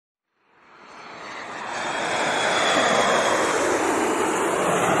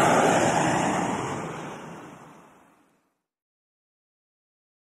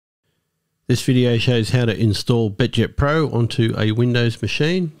This video shows how to install BetJet Pro onto a Windows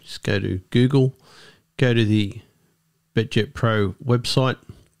machine. Just go to Google, go to the BetJet Pro website,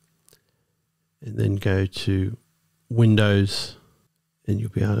 and then go to Windows, and you'll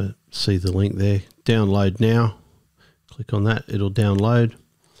be able to see the link there. Download now. Click on that, it'll download.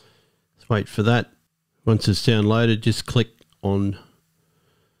 Let's wait for that. Once it's downloaded, just click on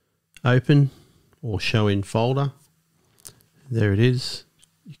Open or Show in Folder. There it is.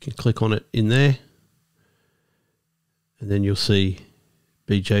 You can click on it in there, and then you'll see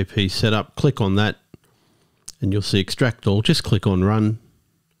BJP setup. Click on that and you'll see extract all. Just click on run.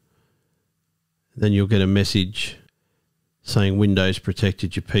 Then you'll get a message saying Windows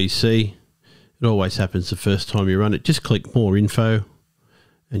protected your PC. It always happens the first time you run it. Just click more info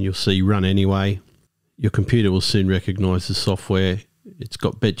and you'll see run anyway. Your computer will soon recognize the software. It's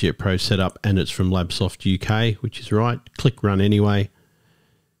got BetJet Pro set up and it's from Labsoft UK, which is right. Click run anyway.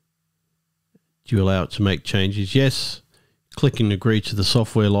 Do you allow it to make changes? Yes. Click and agree to the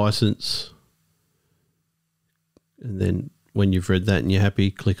software license. And then when you've read that and you're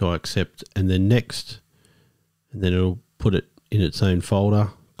happy, click I accept and then next. And then it'll put it in its own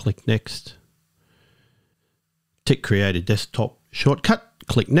folder. Click next. Tick create a desktop shortcut.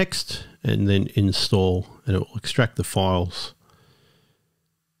 Click next and then install, and it will extract the files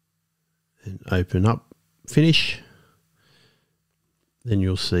and open up, finish. Then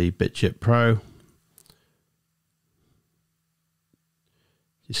you'll see BetJet Pro.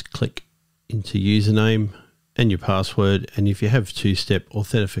 Just click into username and your password, and if you have two-step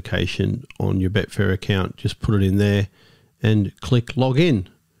authentication on your Betfair account, just put it in there and click login.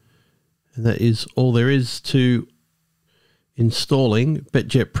 And that is all there is to installing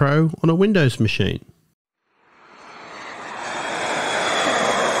BetJet Pro on a Windows machine.